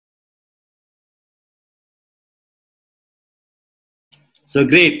So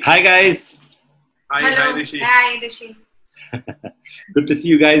great. Hi, guys. Hi, Hello. Rishi. Hi, Rishi. Good to see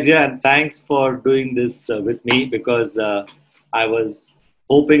you guys here. And thanks for doing this with me because I was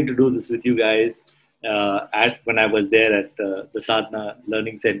hoping to do this with you guys when I was there at the Sadhana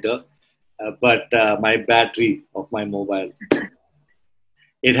Learning Center. But my battery of my mobile,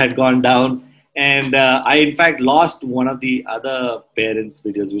 it had gone down. And I, in fact, lost one of the other parents'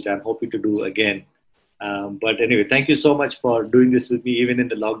 videos, which I'm hoping to do again. But anyway, thank you so much for doing this with me, even in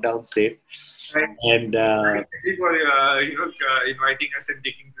the lockdown state. Thanks, And Rishi, for inviting us and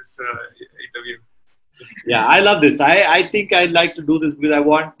taking this interview. yeah, I love this. I think I'd like to do this because I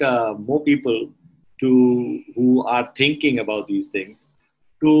want more people who are thinking about these things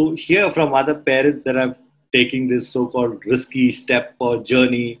to hear from other parents that are taking this so-called risky step or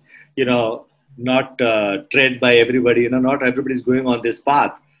journey. Not tread by everybody. Not everybody's going on this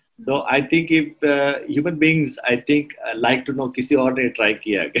path. So I think if human beings, I think like to know किसी और ने try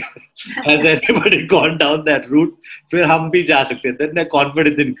किया क्या? Has anybody gone down that route? फिर हम भी जा सकते हैं. Then their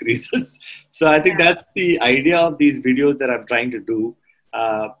confidence increases. So I think that's the idea of these videos that I'm trying to do.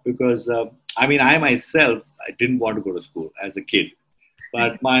 Because I myself, I didn't want to go to school as a kid,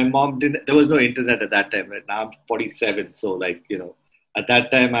 but my mom didn't. There was no internet at that time. Right now I'm 47, so at that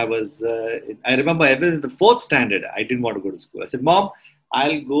time I was. I remember even in the fourth standard, I didn't want to go to school. I said, "Mom,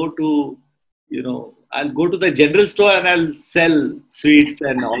 I'll go to, I'll go to the general store and I'll sell sweets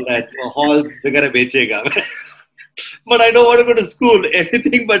and all that. Halls, vagara bechega." But I don't want to go to school.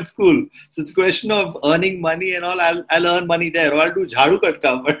 Anything but school. So it's a question of earning money and all. I'll earn money there, or I'll do jharu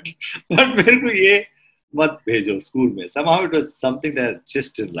katka. But मेरे को ये मत भेजो school में. Somehow it was something that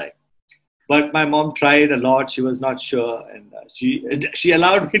just didn't like. But my mom tried a lot. She was not sure, and she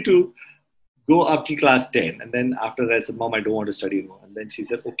allowed me to go up to class 10. And then after that, I said, "Mom, I don't want to study anymore." And then she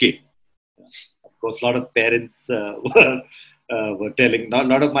said, "Okay." Of course, a lot of parents were telling, not a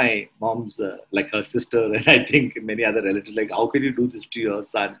lot of my mom's, like her sister, and I think many other relatives, like, "How can you do this to your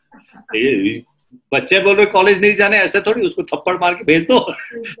son? बच्चे बोल रहे college नहीं जाने ऐसे थोड़ी उसको थप्पड़ मार के भेज दो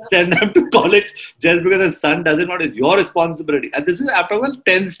send them to college just because the son doesn't want it. Your responsibility." And this is after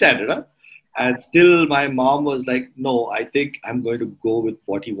 10th standard, huh? And still my mom was like, "No, I think I'm going to go with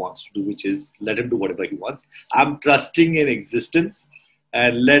what he wants to do, which is let him do whatever he wants. I'm trusting in existence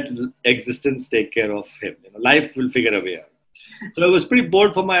and let existence take care of him. Life will figure a way out." So it was pretty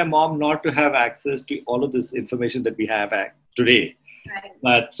bold for my mom not to have access to all of this information that we have today. Right.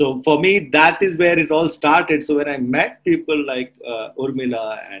 But so for me, that is where it all started. So when I met people like Urmila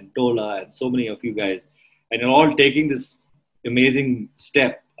and Tola and so many of you guys, and you're all taking this amazing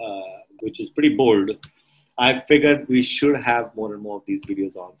step, which is pretty bold, I figured we should have more and more of these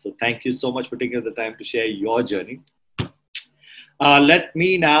videos on. So thank you so much for taking the time to share your journey. Let me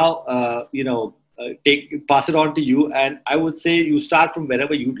now, pass it on to you. And I would say you start from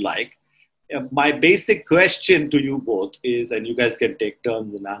wherever you'd like. My basic question to you both is, and you guys can take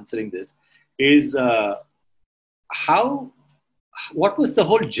turns in answering this, is what was the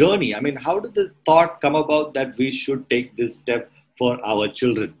whole journey? I mean, how did the thought come about that we should take this step for our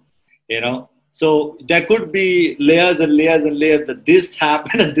children? So there could be layers and layers and layers that this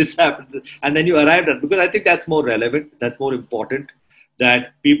happened and this happened, and then you arrived at, because I think that's more relevant, that's more important,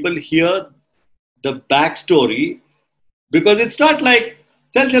 that people hear the backstory, because it's not like,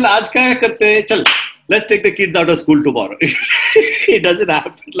 chal, aaj kya karte hai? Chal, let's take the kids out of school tomorrow. It doesn't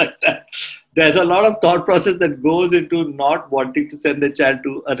happen like that. There's a lot of thought process that goes into not wanting to send the child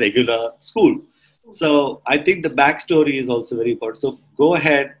to a regular school. So I think the backstory is also very important. So go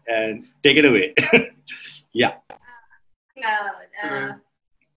ahead and take it away. Yeah. Start.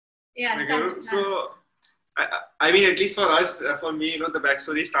 So, I mean, at least for us, for me, the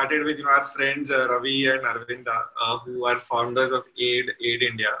backstory started with our friends Ravi and Arvinda, who are founders of Aid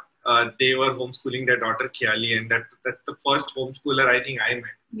India. They were homeschooling their daughter Khyali, and that's the first homeschooler I think I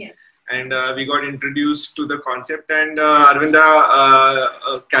met. Yes. And we got introduced to the concept, and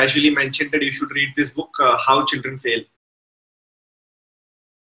Arvinda casually mentioned that you should read this book, How Children Fail.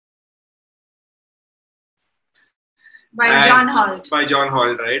 By John Holt. By John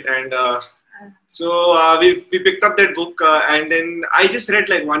Holt, right? And so we picked up that book, and then I just read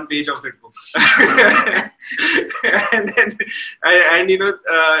like one page of that book. and in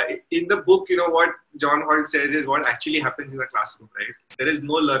the book, what John Holt says is what actually happens in the classroom, right? There is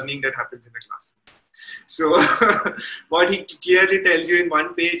no learning that happens in the classroom. So what he clearly tells you in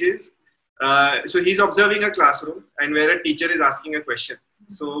one page is, so he's observing a classroom and where a teacher is asking a question.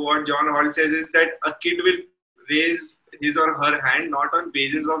 So what John Holt says is that a kid will raise his or her hand not on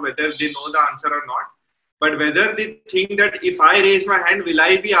basis of whether they know the answer or not, but whether they think that if I raise my hand, will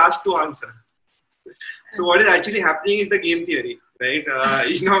I be asked to answer? So what is actually happening is the game theory, right?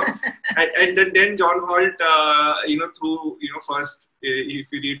 And then John Holt, through first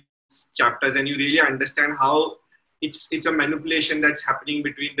if you read chapters and you really understand how it's a manipulation that's happening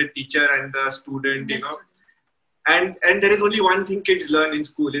between the teacher and the student, and there is only one thing kids learn in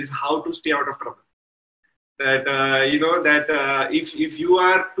school is how to stay out of trouble. That if you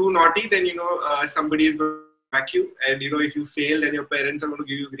are too naughty, then somebody is going to back you, and if you fail, then your parents are going to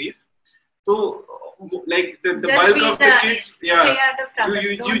give you grief. So like the bulk of the kids, stay out of trouble.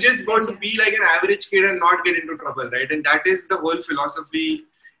 you just want to be like an average kid and not get into trouble, right? And that is the whole philosophy.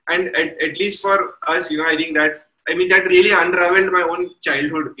 And at least for us, I think that really unraveled my own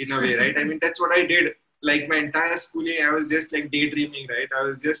childhood in a way, right? I mean, that's what I did. Like my entire schooling, I was just like daydreaming, right?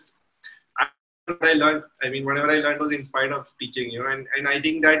 Whatever I learned was inspired of teaching, and I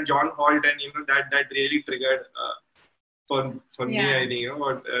think that John Holt and that really triggered for me. I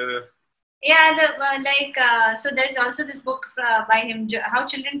think so there's also this book by him, How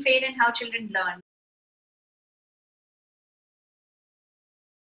Children Fail and How Children Learn.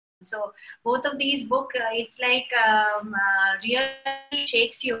 So both of these books, it's like really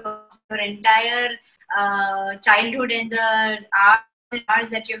shakes your entire childhood and the hours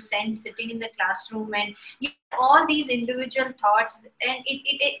that you've spent sitting in the classroom, and all these individual thoughts, and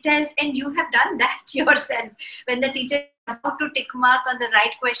it has, and you have done that yourself. When the teacher about to tick mark on the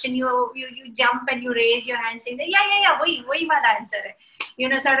right question, you jump and you raise your hand saying that wahi wala answer hai.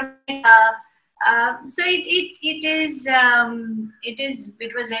 Sort of so it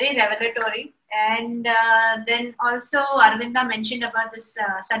was very revelatory. And then also Arvinda mentioned about this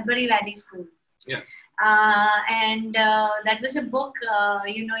Sudbury Valley School. And that was a book,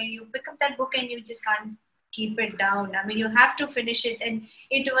 you pick up that book and you just can't keep it down. I mean, you have to finish it. And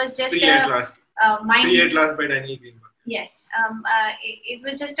it was just Free at Last by Daniel Greenberg. Yes, it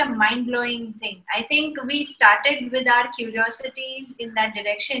was just a mind-blowing thing. I think we started with our curiosities in that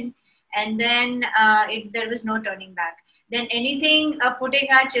direction, and then there was no turning back. Then anything putting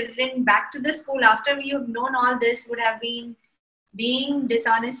our children back to the school after we have known all this would have been being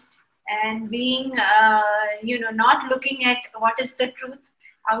dishonest and being, not looking at what is the truth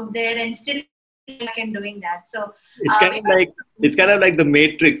out there and still doing that. So it's kind of like the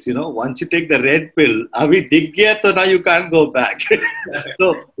Matrix, once you take the red pill, abhi dikh gaya, so now you can't go back.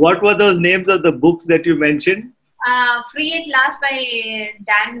 So what were those names of the books that you mentioned? Free at Last by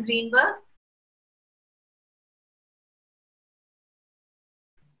Dan Greenberg.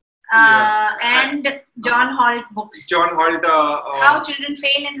 And John Holt books. John Holt. How Children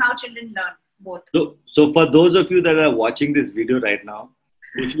Fail and How Children Learn. Both. So for those of you that are watching this video right now,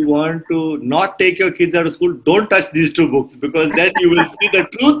 if you want to not take your kids out of school, don't touch these two books, because then you will see the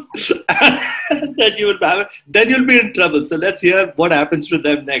truth. Then you'll be in trouble. So let's hear what happens to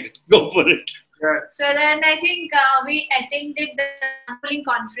them next. Go for it. Yeah. So then I think we attended the sampling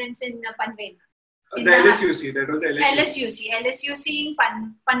conference in Panvel. The LSUC, that was the LSUC. LSUC in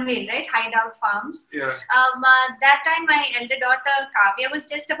Panvel, right? Hideout Farms. Yeah. That time my elder daughter Kavya was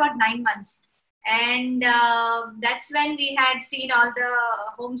just about 9 months. And that's when we had seen all the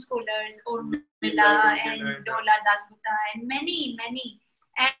homeschoolers, Urmila and Dola Dasgupta and many.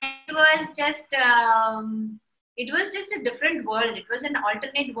 And it was just a different world. It was an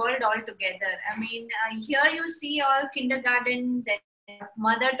alternate world altogether. I mean, here you see all kindergartens and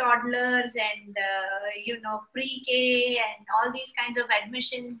mother toddlers and pre-K and all these kinds of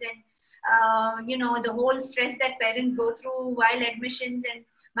admissions and the whole stress that parents go through while admissions. And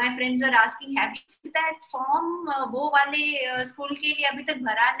my friends were asking, have you filled that form? वो वाले school के लिए अभी तक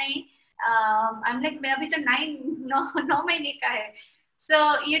भरा नहीं. I'm like, मैं अभी तो 9 महीने का है. So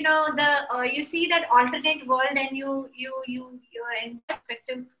you see that alternate world, and your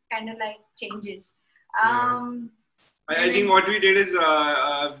perspective kind of like changes. I think what we did is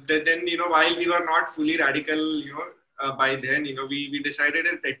then while we were not fully radical, by then we decided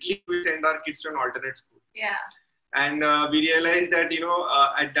that at least we send our kids to an alternate school. Yeah. And we realized that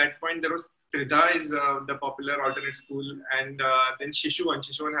at that point there was Tridha is the popular alternate school, and then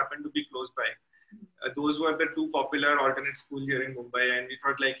Shishuvan happened to be close by. Those were the two popular alternate schools here in Mumbai, and we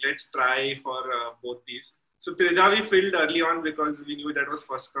thought like let's try for both these. So Tridha we filled early on because we knew that was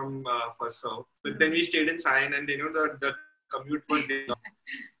first come first serve. But then we stayed in Sion, and the commute was long.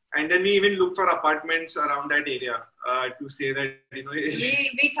 And then we even looked for apartments around that area to say that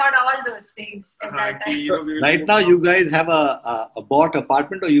we thought all those things at that time. Right now, you guys have a bought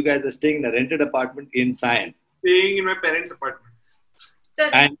apartment, or you guys are staying in a rented apartment in Sion? Staying in my parents' apartment. So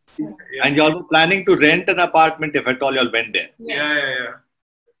and you all were planning to rent an apartment if at all you all went there. Yes. Yeah.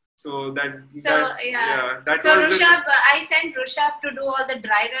 So Rushabh, I sent Rushabh to do all the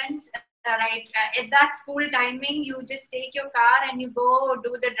dry runs. right, at that school timing, you just take your car and you go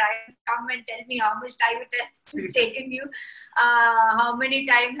do the drive. Come and tell me how much time it has taken you. How many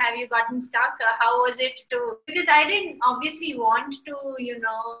times have you gotten stuck? How was it to? Because I didn't obviously want to,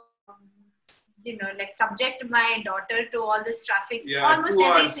 like subject my daughter to all this traffic almost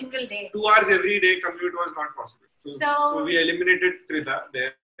every single day. 2 hours every day commute was not possible. So we eliminated Trida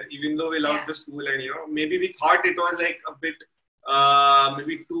there, even though we loved the school, and maybe we thought it was like a bit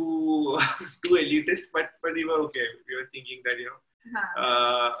maybe too too elitist, but we were okay. We were thinking that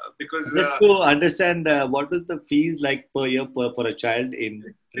because just to understand what was the fees like per year for a child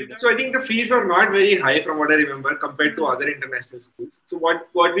in. So I think the fees were not very high from what I remember compared to other international schools. So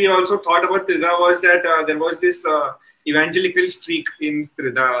what we also thought about Trida was that there was this evangelical streak in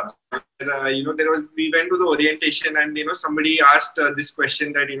Trida. We went to the orientation and somebody asked this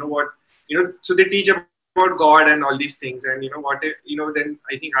question that so they teach about God and all these things, and then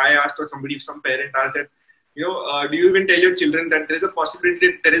I think I asked, or some parent asked that do you even tell your children that there is a possibility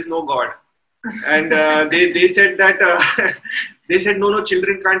that there is no God? And they said that they said no,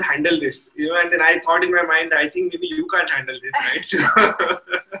 children can't handle this, and then I thought in my mind, I think maybe you can't handle this, right?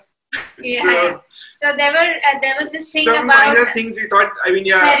 So there was this thing some about minor things we thought. I mean,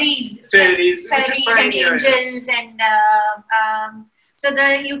 fairies fine, and angels, and so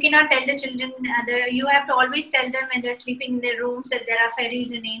you cannot tell the children. You have to always tell them when they're sleeping in their rooms that there are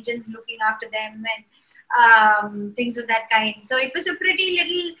fairies and angels looking after them, and things of that kind. So it was a pretty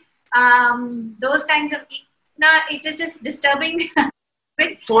little. Those kinds of, it was just disturbing.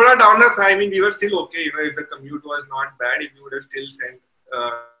 Thoda downer, I mean, we were still okay, if the commute was not bad, if we would have still sent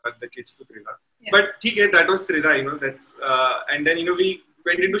the kids to Trida. Yeah. But that was Trida, that's, and then, we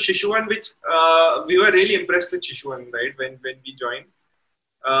went into Shishuan, which we were really impressed with Shishuan, right, when we joined.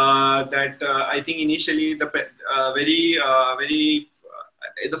 I think initially the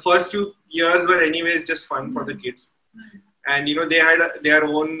the first few years were anyways just fun for the kids. And they had their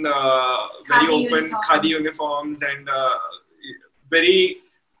own very open khadi uniforms, and very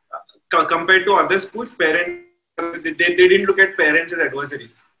compared to other schools, parents they didn't look at parents as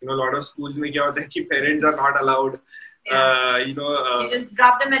adversaries. A lot of schools mein kya hota hai ki parents are not allowed. You just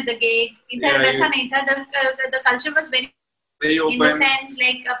drop them at the gate. The culture was very open. In the sense,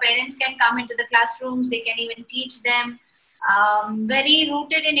 like parents can come into the classrooms, they can even teach them. Very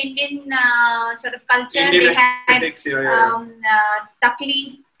rooted in Indian sort of culture. Indian they had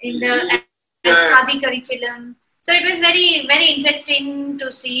Takli in the as khadi curriculum. So it was very, very interesting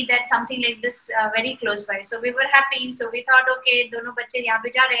to see that something like this very close by. So we were happy. So we thought, okay, दोनों बच्चे यहाँ पे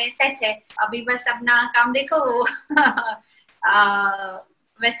जा रहे हैं, set है. अभी बस अपना काम देखो.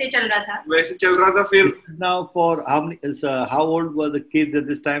 वैसे चल रहा था फिर. Now for how old were the kids at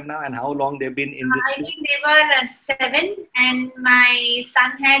this time now, and how long they've been in this I think they were 7, and my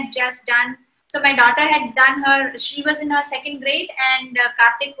son had just done. So my daughter had done she was in her 2nd grade, and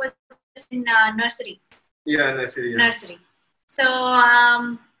Karthik was in nursery. Yeah, nursery. Yeah. Nursery. So.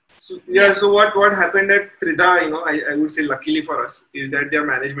 So what happened at Trida, I would say luckily for us, is that their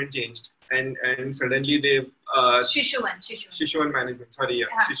management changed, and suddenly they Shishuan management.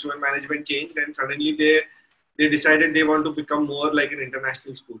 Shishuan management changed, and suddenly they decided they want to become more like an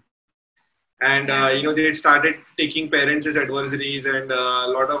international school. And they had started taking parents as adversaries, and a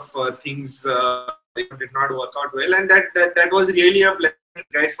lot of things did not work out well, and that was really a blessing,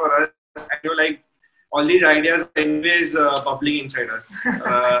 guys, for us. And all these ideas are anyways bubbling inside us.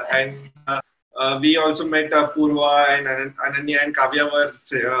 And we also met Purva and Ananya and Kavya were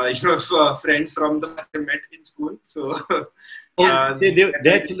friends from the first they met in school. So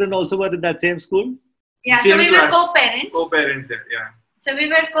their children also were in that same school? Yeah, so we were co-parents. Co-parents there, yeah. So we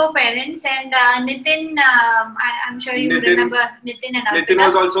were co-parents, and Nitin, I'm sure you remember Nitin and Arpita. Nitin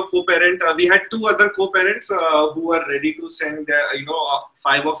was also co-parent. We had 2 other co-parents who were ready to send,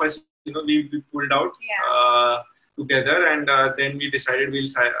 5 of us, we pulled out together, and then we decided we'll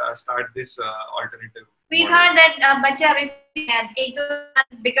start this alternative. We thought that बच्चे अभी एक दो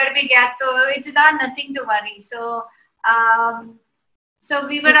बिगड़ भी गया तो it's nothing to worry. So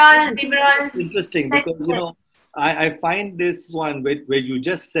we were all interesting because I find this one where you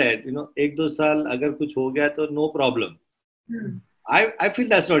just said एक दो साल अगर कुछ हो गया तो no problem. I feel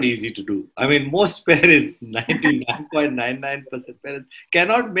that's not easy to do. I mean, most parents, 99.99% parents,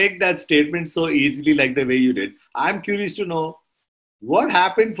 cannot make that statement so easily like the way you did. I'm curious to know what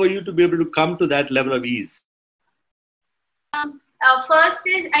happened for you to be able to come to that level of ease. First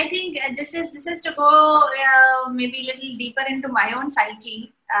is, I think this is to go maybe a little deeper into my own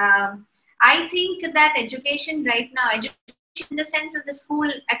psyche. I think that education right now, in the sense of the school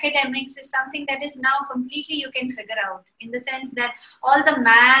academics, is something that is now completely you can figure out, in the sense that all the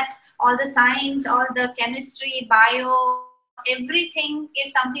math, all the science, all the chemistry, bio, everything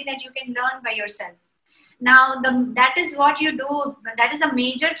is something that you can learn by yourself. Now, that is what you do. That is a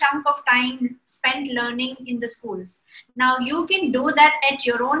major chunk of time spent learning in the schools. Now, you can do that at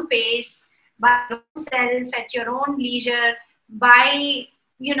your own pace, by yourself, at your own leisure, by,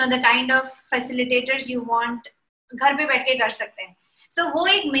 the kind of facilitators you want. घर पे बैठ के कर सकते हैं. So वो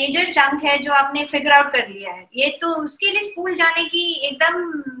एक major chunk है जो आपने फिगर आउट कर लिया है. ये तो उसके लिए स्कूल जाने की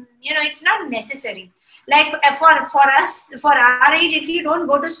एकदम, it's not necessary. Like for us, for our age, if you don't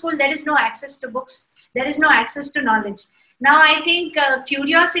go to school, there is no access to books. There is no access to knowledge. Now, I think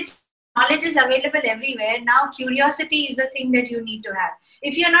curiosity, knowledge is available everywhere. Now, curiosity is the thing that you need to have.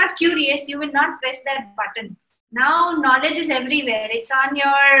 If you're not curious, you will not press that button. Now, knowledge is everywhere. It's on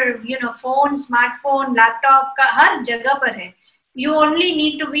your, phone, smartphone, laptop, har jagah par hai. You only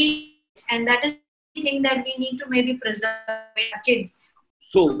need to be, and that is the thing that we need to maybe preserve with our kids.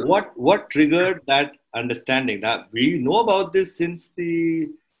 So what triggered that understanding? That we know about this since the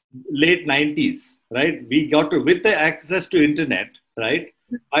late 90s, right? We got with the access to internet, right?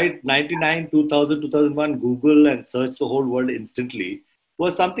 By 99, 2000, 2001, Google and search the whole world instantly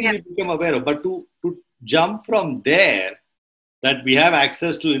was something we became aware of. But to jump from there, that we have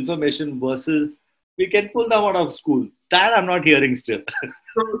access to information versus we can pull them out of school, that I'm not hearing still.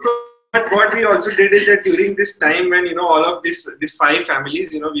 But what we also did is that during this time when, all of these 5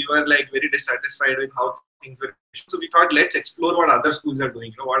 families, we were like very dissatisfied with how things were. So we thought, let's explore what other schools are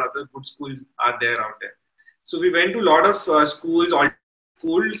doing, what other good schools are there out there. So we went to a lot of schools, all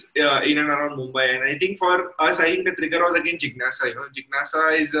schools in and around Mumbai. And I think for us, I think the trigger was again Jignasa.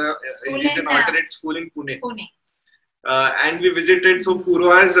 Jignasa is an alternate school in Pune. And we visited, so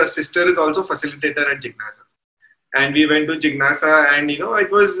Purva's sister is also facilitator at Jignasa. And we went to Jignasa and,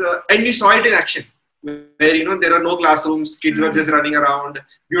 it was, and we saw it in action where, there are no classrooms, kids were just running around,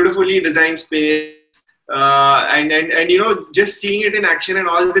 beautifully designed space. And just seeing it in action and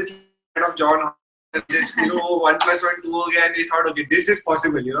all the things of John, this, 1 + 1 = 2 again, and we thought, okay, this is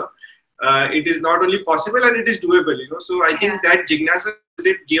possible, it is not only possible and it is doable, So I think that Jignasa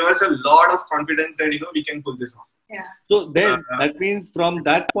visit gave us a lot of confidence that, we can pull this off. Yeah. So then that means from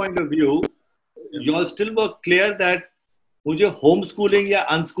that point of view, you all still were clear that मुझे homeschooling या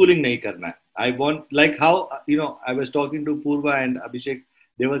unschooling नहीं करना है. I want, like how, I was talking to Purva and Abhishek,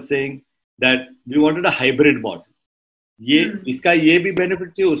 they were saying that we wanted a hybrid model. इसका ये भी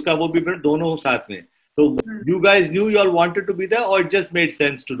benefit थी, उसका वो भी benefit, दोनों साथ में. So you guys knew you all wanted to be there, or it just made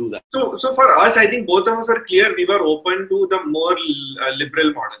sense to do that? So for us, I think both of us were clear. We were open to the more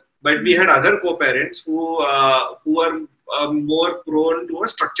liberal model, but we had other co-parents who were more prone to a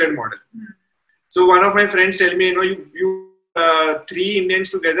structured model. So one of my friends tell me, you 3 Indians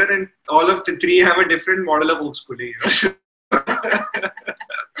together and all of the 3 have a different model of homeschooling.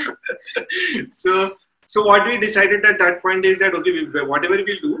 So what we decided at that point is that, okay, whatever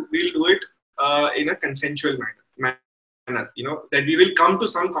we'll do it in a consensual manner. That we will come to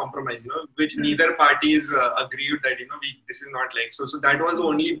some compromise, which neither parties agreed that, this is not like, so that was the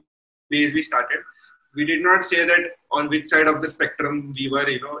only ways we started. We did not say that on which side of the spectrum we were,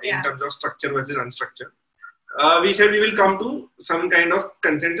 in terms of structure versus unstructured. We said we will come to some kind of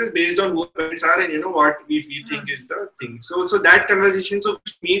consensus based on who parents are and, what we think is the thing. So that conversation, so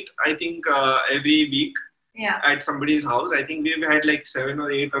we meet, I think, every week at somebody's house. I think we've had like 7 or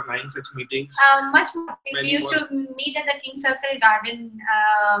 8 or 9 such meetings. Much more. We used to meet at the King Circle Garden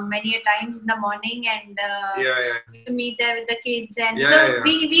many a times in the morning and to meet there with the kids. And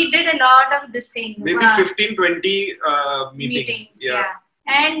we did a lot of this thing. Maybe 15-20 meetings.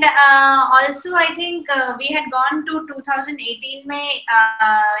 And also, I think we had gone to 2018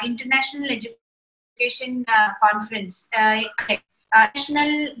 International Education Conference,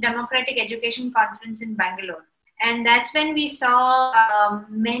 National Democratic Education Conference in Bangalore. And that's when we saw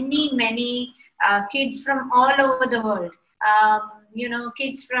many kids from all over the world.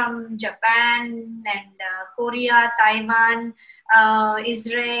 Kids from Japan and Korea, Taiwan,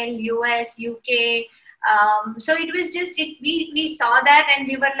 Israel, US, UK. So it was just, we saw that and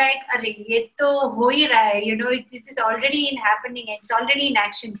we were like, Arey, ye to ho hi raha hai, it is already happening and it's already in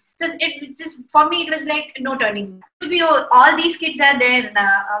action. So it just, for me, it was like no turning back. All these kids are there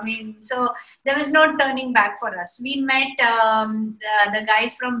now. I mean, so there was no turning back for us. We met the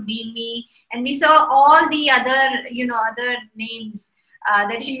guys from BME and we saw all the other names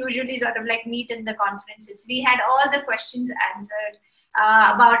that you usually sort of like meet in the conferences. We had all the questions answered.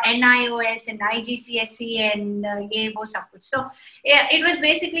 About NIOS and IGCSE and ye wo sab kuch. So it was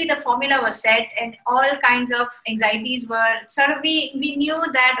basically the formula was set and all kinds of anxieties were sort of, we knew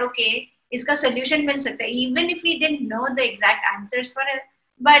that, okay, iska solution mil sakta hai. Even if we didn't know the exact answers for it,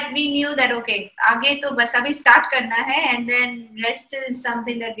 but we knew that okay, आगे तो बस अभी start करना है, and then rest is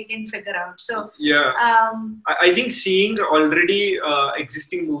something that we can figure out. So I think seeing already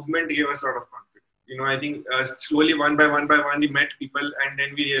existing movement gave us a lot of confidence. You know, I think slowly one by one we met people, and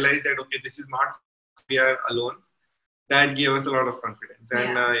then we realized that okay, this is not, we are alone. That gave us a lot of confidence,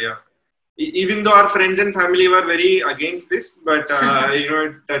 and even though our friends and family were very against this, but you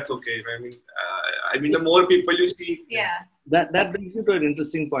know, that's okay. I mean, the more people you see, that brings me to an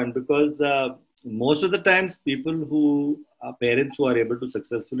interesting point, because most of the times people who are parents who are able to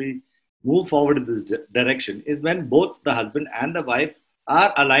successfully move forward in this direction is when both the husband and the wife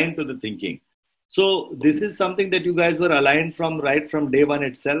are aligned to the thinking. So this is something that you guys were aligned from right from day one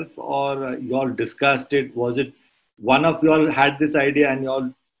itself, or you all discussed it? Was it one of you all had this idea and you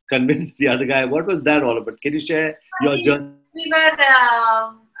all convinced the other guy? What was that all about? Can you share your journey? We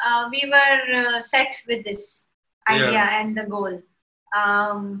were set with this idea and the goal.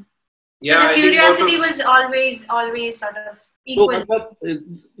 So the curiosity was always sort of equal. तो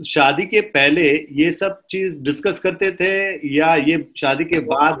मतलब शादी के पहले ये सब चीज discuss करते थे, या ये शादी के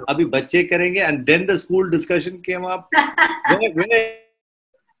बाद अभी बच्चे करेंगे, and then the school discussion came up?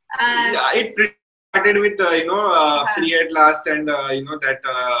 It started with Free at Last, and you know that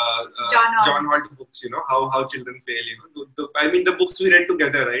John Holt books. You know how children fail. You know, I mean, the books we read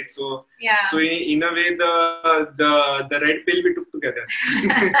together, right? So so in a way, the red pill we took together.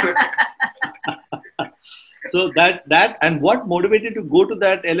 So that and what motivated you to go to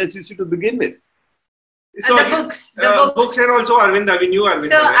that LSUC to begin with? So the books, and also Arvinda. We knew Arvinda.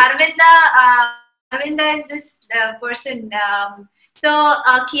 So right? Arvinda is this person. So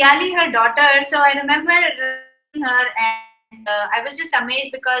Kiali, her daughter. So I remember her, and I was just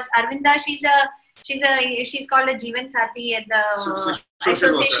amazed because Arvinda, she's called a Jeevan Sati at the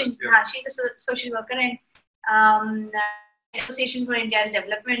association. She's a social worker, and Association for India's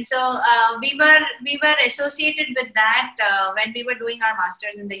Development. So we were associated with that when we were doing our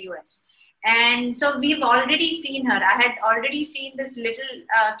masters in the US. And so we've already seen her. I had already seen this little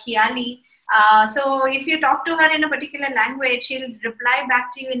Kiali. So if you talk to her in a particular language, she'll reply back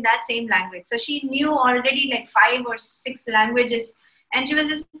to you in that same language. So she knew already like 5 or 6 languages, and she was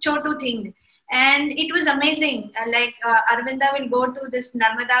this chotu thing. And it was amazing. Like Arvinda will go to this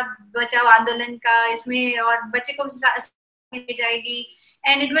Narmada Bachao Andolan ka isme aur bache ko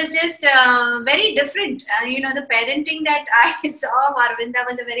and it was just very different. You know, the parenting that I saw of Arvinda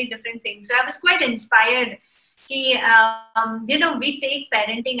was a very different thing. So I was quite inspired. You know, we take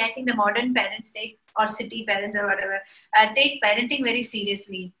parenting, I think the modern parents take, or city parents or whatever, take parenting very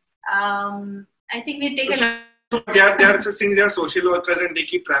seriously. I think we take they are since they are social workers and they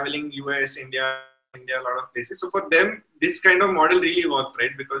keep traveling US, India, a lot of places. So for them, this kind of model really worked,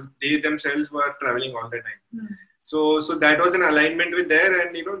 right? Because they themselves were traveling all the time. So that was an alignment with there,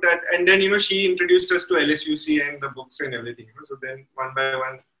 and you know that, and then you know she introduced us to LSUC and the books and everything. You know, so then one by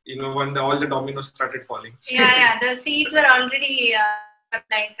one, you know, all the dominoes started falling. The seeds were already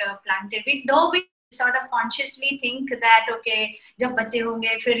planted. Though we sort of consciously think that okay, जब बच्चे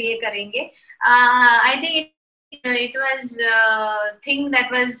होंगे फिर ये करेंगे. I think it was a thing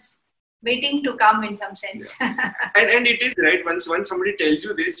that was waiting to come in some sense. And it is right. Once somebody tells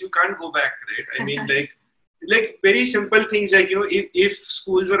you this, you can't go back, right? I mean, like very simple things like, you know, if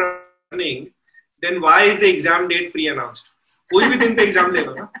schools were running, then why is the exam date pre-announced? Koi bhi din pe exam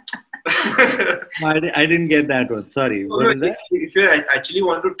lega na? I didn't get that one. Sorry. What is that? If you actually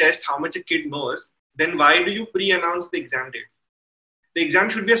want to test how much a kid knows, then why do you pre-announce the exam date? The exam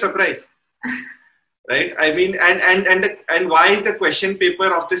should be a surprise, right? I mean, and why is the question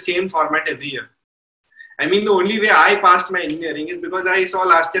paper of the same format every year? I mean, the only way I passed my engineering is because I saw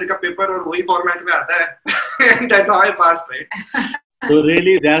last year ka paper और वही format में आता है, and that's how I passed, right? So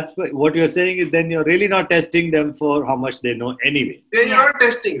really, that's what you're saying is then you're really not testing them for how much they know anyway. Then you're not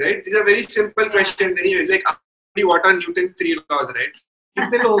testing, right? These are very simple questions anyway. Like, what are Newton's 3 laws, right?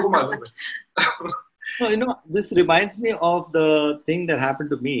 कितने लोगों को मालूम है? No, you know, this reminds me of the thing that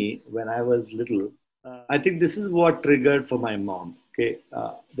happened to me when I was little. I think this is what triggered for my mom. Okay,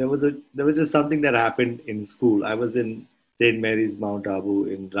 there was just something that happened in school. I was in St. Mary's Mount Abu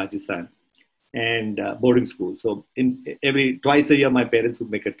in Rajasthan, and boarding school. So twice a year, my parents would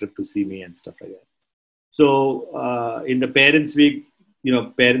make a trip to see me and stuff like that. So in the Parents' Week, you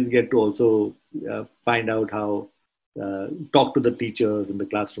know, parents get to also find out how talk to the teachers and the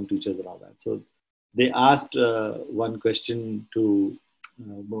classroom teachers and all that. So they asked one question to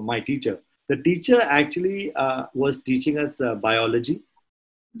my teacher. The teacher actually was teaching us biology.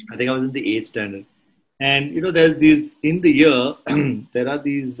 I think I was in the 8th standard. And, you know, there's these, in the year,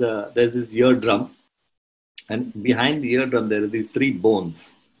 there's this year drum. and behind the eardrum there are these three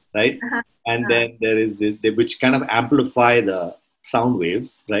bones, right? Uh-huh. And Uh, then there is which kind of amplify the sound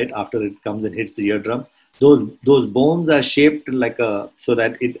waves, right? After it comes and hits the eardrum, those bones are shaped like a so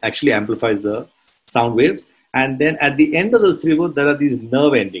that it actually amplifies the sound waves. And then at the end of those three bones, there are these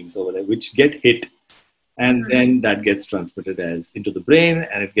nerve endings over there which get hit, and mhm. then that gets transmitted as into the brain,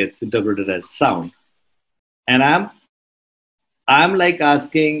 and it gets interpreted as sound. And I'm like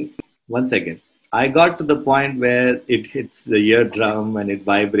asking, one second. I got to the point where it hits the eardrum and it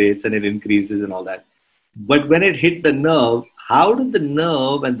vibrates and it increases and all that. But when it hit the nerve, how did the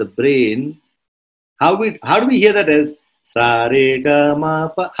nerve and the brain, how do we hear that as sa re ga ma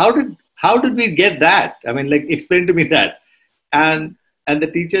pa? How did we get that? I mean, like explain to me that. And the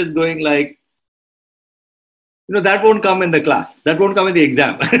teacher is going like, that won't come in the class. That won't come in the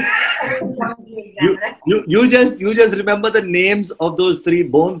exam. Exam, you, right? you just remember the names of those three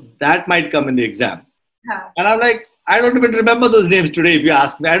bones that might come in the exam. Huh. And I'm like, I don't even remember those names today. If you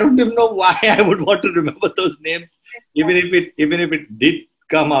ask me, I don't even know why I would want to remember those names. Even if it did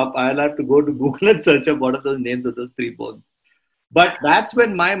come up, I'll have to go to Google and search up what are those names of those three bones. But that's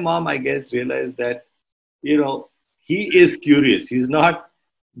when my mom, I guess, realized that he is curious. He's not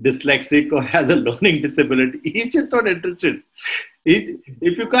dyslexic or has a learning disability. He's just not interested.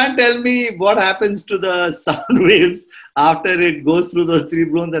 If you can't tell me what happens to the sound waves after it goes through those three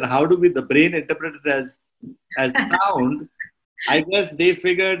bones, and how do we the brain interpret it as sound, I guess they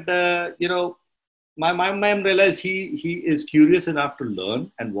figured, my mom realized he is curious enough to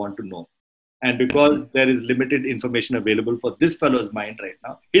learn and want to know. And because there is limited information available for this fellow's mind right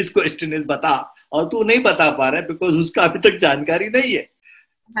now, his question is bata, और तू नहीं बता पा रहा है because उसका अभी तक जानकारी नहीं है.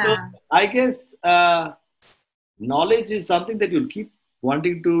 So Huh. I guess knowledge is something that you'll keep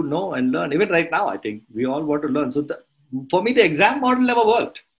wanting to know and learn. Even right now, I think we all want to learn. So for me, the exam model never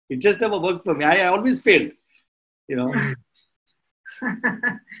worked. It just never worked for me. I always failed. You know.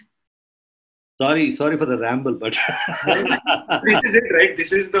 Sorry for the ramble, but This is it, right?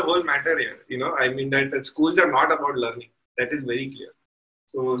 This is the whole matter here. I mean that schools are not about learning. That is very clear.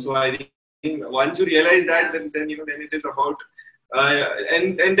 So I think once you realize that, then then it is about,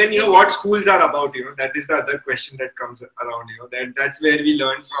 and then what schools are about. That is the other question that comes around. That's where we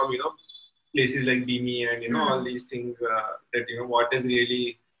learn from. Places like Beamy and all these things, that what is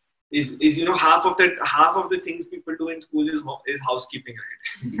really is half of the things people do in schools is housekeeping,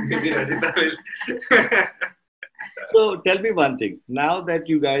 right? Maybe Rajitha will. So tell me one thing. Now that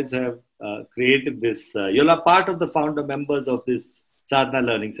you guys have created this, you're a part of the founder members of this Sadhana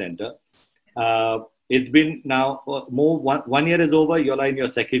Learning Center. It's been now more one year is over. You're in your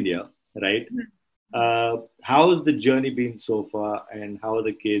second year, right? How's the journey been so far, and how are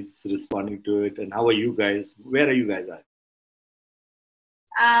the kids responding to it, and how are you guys? Where are you guys at?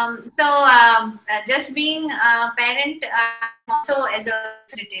 Just being a parent, also as a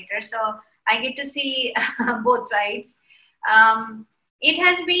facilitator, so I get to see both sides. It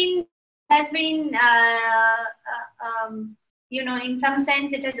has been in some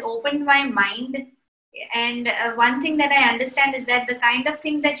sense it has opened my mind. And one thing that I understand is that the kind of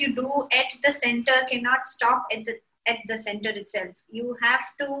things that you do at the center cannot stop at the center itself. You have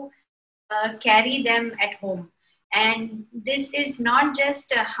to carry them at home. And this is not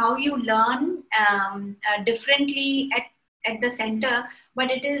just how you learn differently at the center, but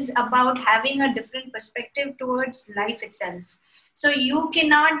it is about having a different perspective towards life itself. So you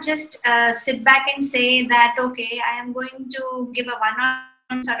cannot just sit back and say that, okay, I am going to give a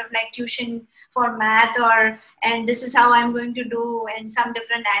one-on-one sort of like tuition for math, and this is how I'm going to do, and some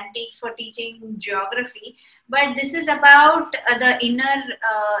different antiques for teaching geography. But this is about the inner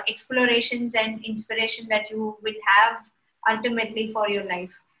explorations and inspiration that you will have ultimately for your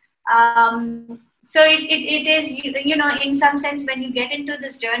life. So it is, in some sense, when you get into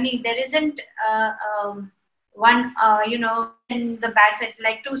this journey, there isn't one, in the bad side,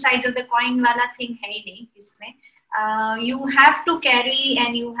 like two sides of the coin wala thing hai nahi isme. You have to carry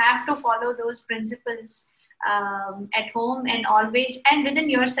and you have to follow those principles at home and always and within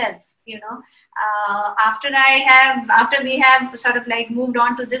yourself. After we have sort of like moved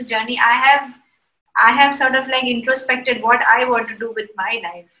on to this journey, I have sort of like introspected what I want to do with my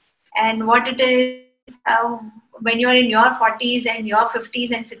life, and what it is when you're in your 40s and your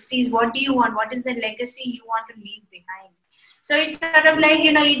 50s and 60s. What do you want? What is the legacy you want to leave behind? So it's sort of like,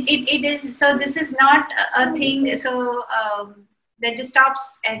 it is, so this is not a thing that just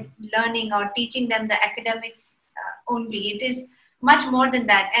stops at learning or teaching them the academics only. It is much more than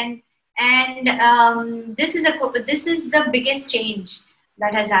that. And this is the biggest change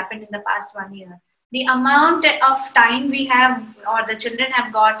that has happened in the past 1 year. The amount of time we have, or the children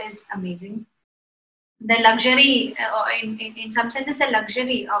have got, is amazing. the luxury, in some sense, it's a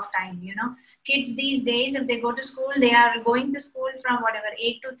luxury of time. You know, kids these days, if they go to school, they are going to school from whatever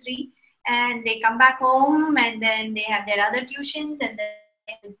 8 to 3, and they come back home, and then they have their other tuitions, and then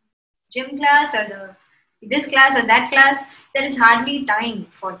the gym class or the this class or that class. There is hardly time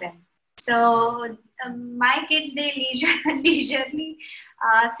for them. So my kids, they leisurely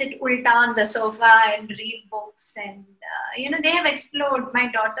sit ulta on the sofa and read books, and they have explored.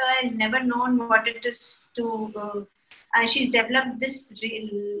 My daughter has never known what it is to. She's developed this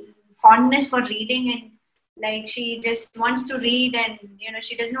fondness for reading, and like she just wants to read, and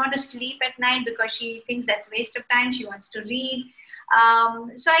she doesn't want to sleep at night because she thinks that's waste of time. She wants to read.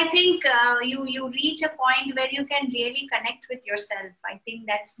 So I think you reach a point where you can really connect with yourself. I think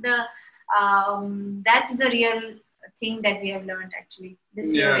that's the real thing that we have learned actually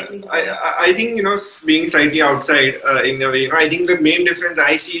this year, at least. I think being slightly outside in a way, I think the main difference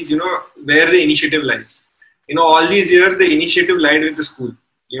I see is where the initiative lies. All these years the initiative lied with the school.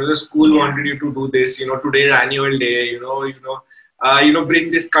 The school wanted you to do this. Today's annual day.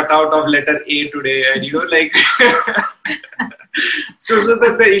 Bring this cutout of letter A today, and like. So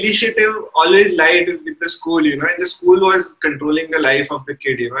that the initiative always lied with the school, and the school was controlling the life of the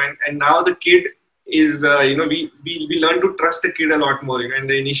kid, and now the kid is, we learn to trust the kid a lot more, and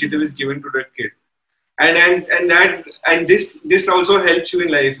the initiative is given to the kid, and this also helps you in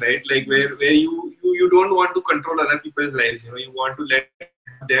life, right? Like where you don't want to control other people's lives, you want to let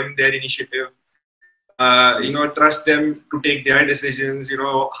them their initiative. Trust them to take their decisions,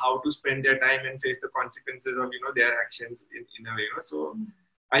 how to spend their time and face the consequences of, their actions in a way, So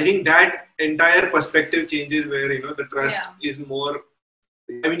I think that entire perspective changes where, the trust is more,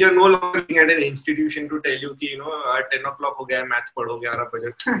 I mean, you're no longer looking at an institution to tell you, 10 o'clock ho gaya, math padhoge, aara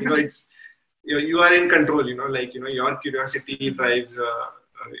budget. It's, you are in control, like, your curiosity drives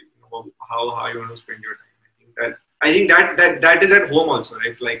how you want to spend your time. I think that is at home also,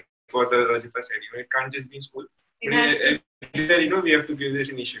 right? Like, what the Rajitha said, it can't just be in school. It has to. We have to give this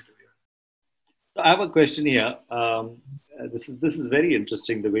initiative. So I have a question here. This is very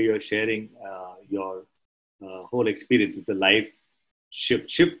interesting, the way you're sharing your whole experience. It's a life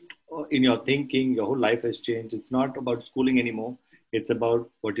shift in your thinking. Your whole life has changed. It's not about schooling anymore. It's about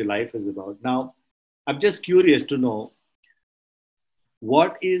what your life is about. Now, I'm just curious to know,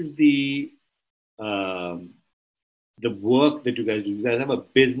 what is the work that you guys do? You guys have a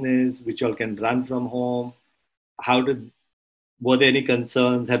business which you all can run from home. Were there any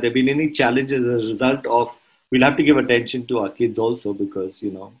concerns? Have there been any challenges as a result of, we'll have to give attention to our kids also, because,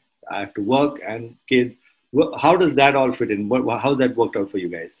 I have to work and kids. How does that all fit in? How that worked out for you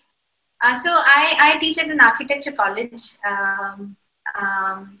guys? So I teach at an architecture college.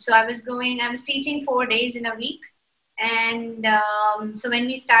 So I was teaching 4 days in a week. And so when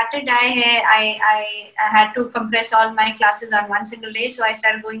we started, I had to compress all my classes on one single day. So I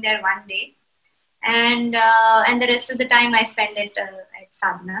started going there one day, and the rest of the time I spend it at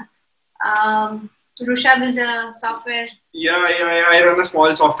Sadhana. Rushabh is a software. Yeah, I run a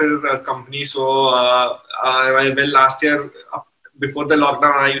small software company. So last year, before the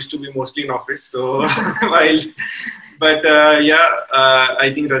lockdown, I used to be mostly in office. So I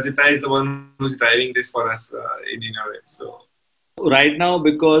think Rajitha is the one who's driving this for us in a way. So right now,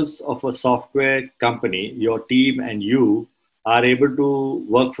 because of a software company, your team and you are able to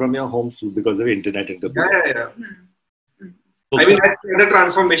work from your homes because of internet and computer. Yeah. So I mean, that's the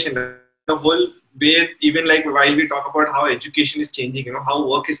transformation. The whole way, even like while we talk about how education is changing, how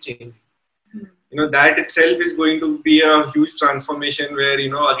work is changing. That itself is going to be a huge transformation where,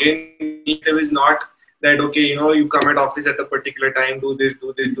 again, it is not that, okay, you come at office at a particular time, do this,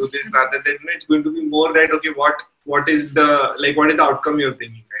 rather than it's going to be more that, okay, what is the outcome you're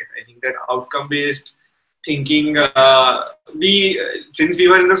bringing, right? I think that outcome-based thinking, since we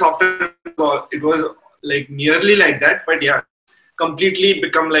were in the software, it was like nearly like that, but yeah, completely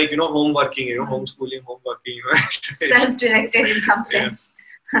become like, home working, homeschooling, home working, self-directed in some sense.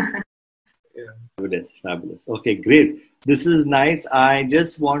 Fabulous. Okay, great. This is nice. I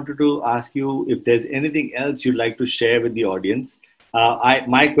just wanted to ask you if there's anything else you'd like to share with the audience.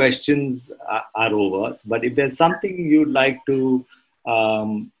 My questions are over, but if there's something you'd like to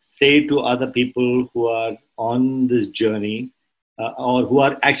say to other people who are on this journey, or who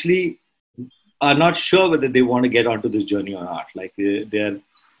are actually not sure whether they want to get onto this journey or not, like they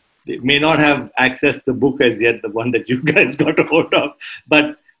may not have accessed the book as yet, the one that you guys got a hold of,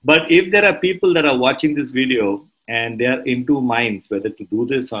 but if there are people that are watching this video and they are in two minds whether to do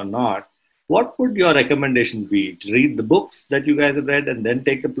this or not, what would your recommendations be? To read the books that you guys have read and then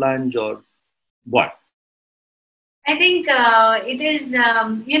take the plunge, or what? I think it is,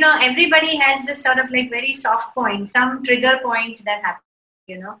 everybody has this sort of like very soft point, some trigger point that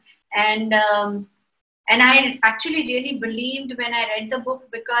happens, and and I actually really believed when I read the book,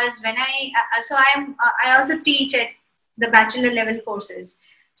 because when I also teach at the bachelor level courses.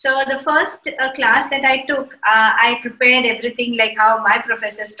 So the first class that I took, I prepared everything like how my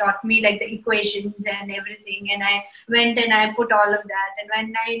professors taught me, like the equations and everything, and I went and I put all of that. And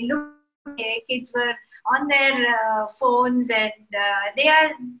when I looked, kids were on their phones, and they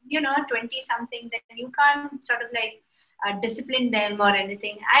are 20 somethings, and you can't sort of like discipline them or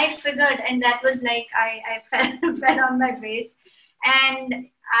anything. I figured, and that was like I fell, fell on my face, and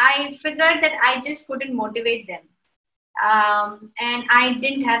I figured that I just couldn't motivate them, and I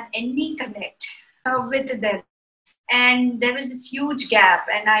didn't have any connect with them. And there was this huge gap,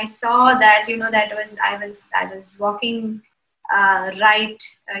 and I saw that that was I was walking right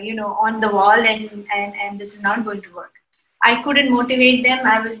on the wall, and this is not going to work. I couldn't motivate them.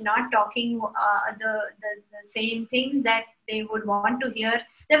 I was not talking the same things that they would want to hear.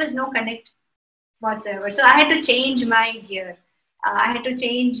 There was no connect whatsoever. So I had to change my gear. I had to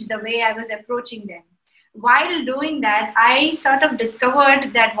change the way I was approaching them. While doing that, I sort of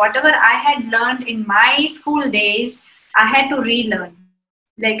discovered that whatever I had learned in my school days, I had to relearn.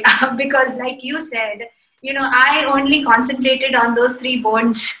 Like, because, like you said, I only concentrated on those three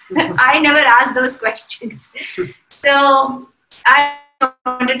bones. I never asked those questions. So I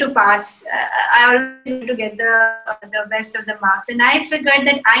wanted to pass. I always wanted to get the best of the marks, and I figured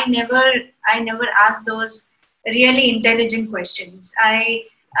that I never asked those really intelligent questions. I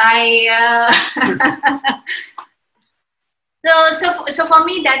so for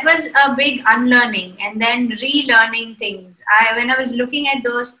me that was a big unlearning and then relearning things. When I was looking at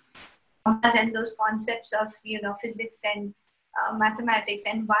those formulas and those concepts of physics and mathematics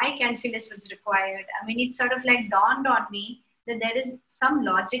and why calculus was required, I mean, it sort of like dawned on me that there is some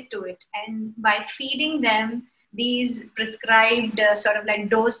logic to it, and by feeding them these prescribed sort of like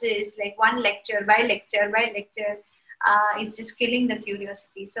doses, like one lecture by lecture by lecture, is just killing the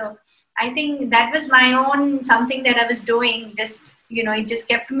curiosity. So I think that was my own something that I was doing. Just it just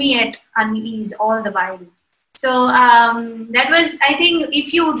kept me at unease all the while. So that was, I think,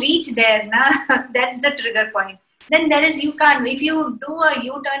 if you reach there, that's the trigger point. Then there is, you can't. If you do a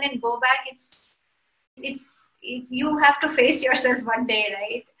U-turn and go back, it's you have to face yourself one day,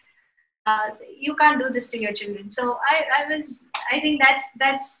 right? You can't do this to your children. So I think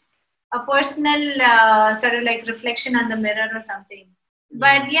that's a personal sort of like reflection on the mirror or something.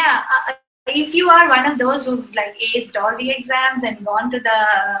 But yeah, if you are one of those who like aced all the exams and gone to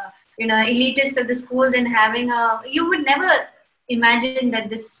the elitist of the schools and having you would never imagine that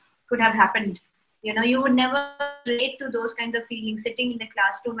this could have happened. You would never relate to those kinds of feelings sitting in the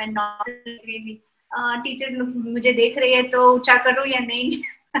classroom and not really teacher मुझे देख रही है तो ऊंचा करूं या नहीं.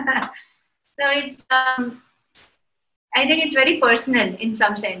 So it's I think it's very personal in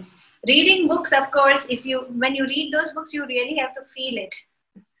some sense. Reading books, of course, when you read those books, you really have to feel it,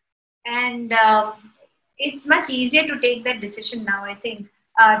 and it's much easier to take that decision now. I think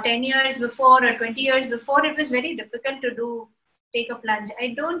 10 years before or 20 years before, it was very difficult to take a plunge.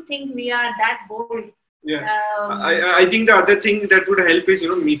 I don't think we are that bold. Yeah, I think the other thing that would help is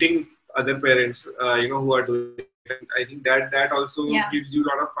meeting other parents who are doing it. I think that also gives you a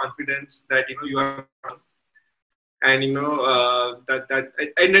lot of confidence that you are, and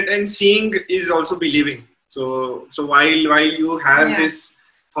and seeing is also believing. So while you have this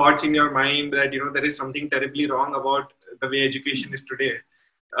thoughts in your mind that there is something terribly wrong about the way education is today,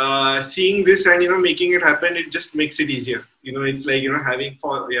 seeing this and making it happen, it just makes it easier. It's like having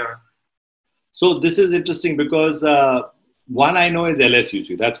So this is interesting because one I know is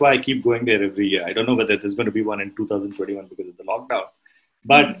LSUC. That's why I keep going there every year. I don't know whether there's going to be one in 2021 because of the lockdown.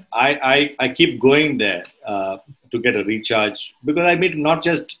 But I keep going there to get a recharge, because I meet not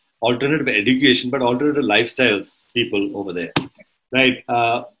just alternative education, but alternative lifestyles people over there. Right.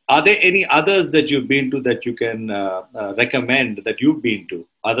 Are there any others that you've been to that you can recommend that you've been to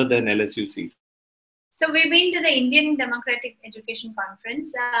other than LSUC? So we've been to the Indian Democratic Education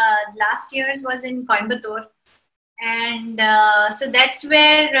Conference. Last year's was in Coimbatore. And so that's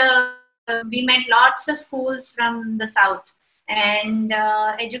where we met lots of schools from the South. And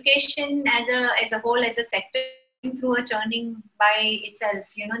education as a whole, as a sector, through a churning by itself.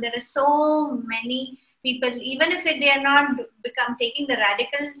 There are so many people, even if they are not taking the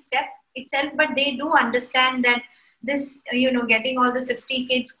radical step itself, but they do understand that this, getting all the 60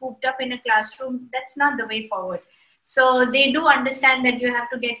 kids cooped up in a classroom, that's not the way forward. So they do understand that you have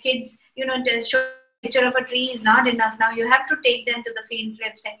to get kids, to show the picture of a tree is not enough. Now you have to take them to the field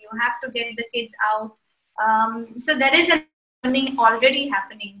trips, and you have to get the kids out So there is a learning already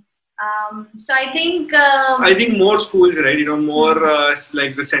happening. So I think more schools, right? More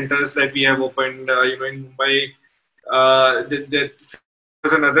like the centers that we have opened. In Mumbai, there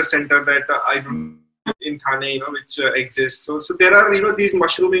was another center that I don't in Thane, which exists. So there are these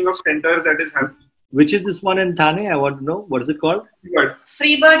mushrooming of centers that is happening. Which is this one in Thane? I want to know. What is it called?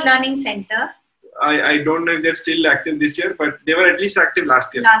 Freebird Learning Center. I don't know if they're still active this year, but they were at least active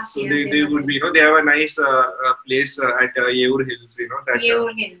last year. So they would be, they have a nice place at Yeur Hills, that.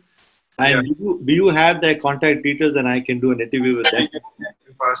 Yeur Hills. And do you have their contact details, and I can do an interview with them?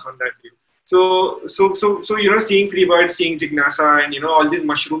 Pass on that to you. So seeing Freebird, seeing Jignasa, and all these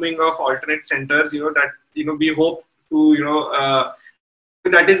mushrooming of alternate centers, that we hope to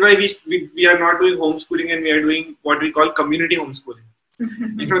that is why we are not doing homeschooling, and we are doing what we call community homeschooling.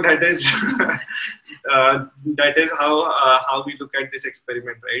 That is that is how we look at this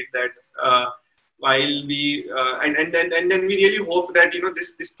experiment, right? That while we and then we really hope that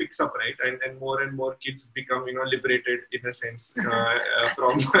this picks up, right? And more kids become liberated in a sense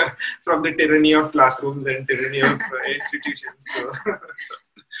from the tyranny of classrooms and tyranny of institutions.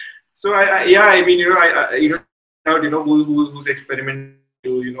 So I mean who's experimenting.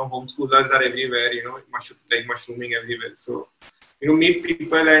 Homeschoolers are everywhere. Mushrooming everywhere. So meet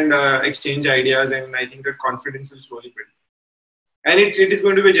people and exchange ideas, and I think the confidence will slowly build. And it is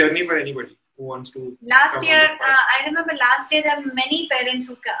going to be a journey for anybody who wants to. Last year, I remember last year there were many parents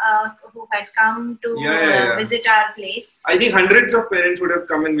who had come to visit our place. I think hundreds of parents would have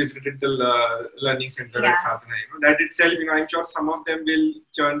come and visited the learning center at Sadhana. That itself, I'm sure some of them will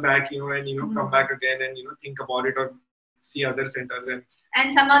turn back, and come back again and think about it or see other centers.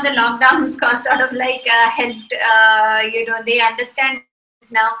 And some of the lockdowns sort of like helped. They understand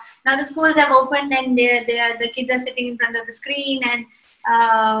now. Now the schools have opened, and the kids are sitting in front of the screen, and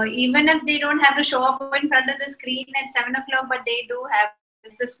even if they don't have to show up in front of the screen at 7 o'clock, but they do have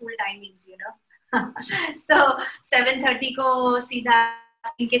the school timings, So 7:30 ko सीधा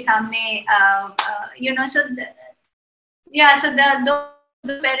screen के सामने, So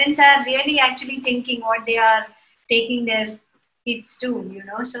the parents are really actually thinking what they are taking their kids to,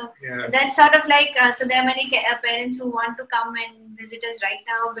 So that's sort of like, so there are many parents who want to come and visit us right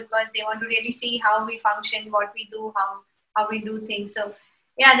now because they want to really see how we function, what we do, how we do things. So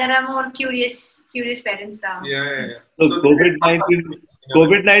there are more curious parents now. So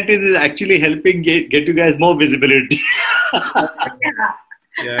COVID-19 is actually helping get you guys more visibility.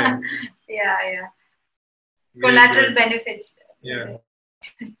 Collateral benefits.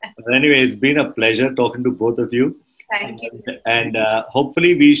 Anyway, it's been a pleasure talking to both of you. Thank you. And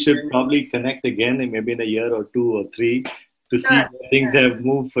hopefully we should probably connect again maybe in a year or 2 or 3 to see where things have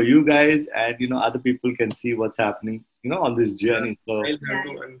moved for you guys, and other people can see what's happening on this journey. So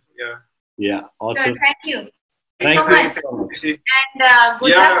awesome. Sure, thank you. Thank you so much. And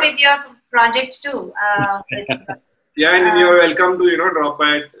good luck with your project too. And you're welcome to drop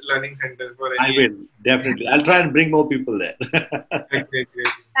by at Learning Center for any. I will definitely. I'll try and bring more people there. Great.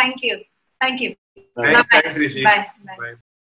 Thank you. Thanks, Rishi. Bye. Bye.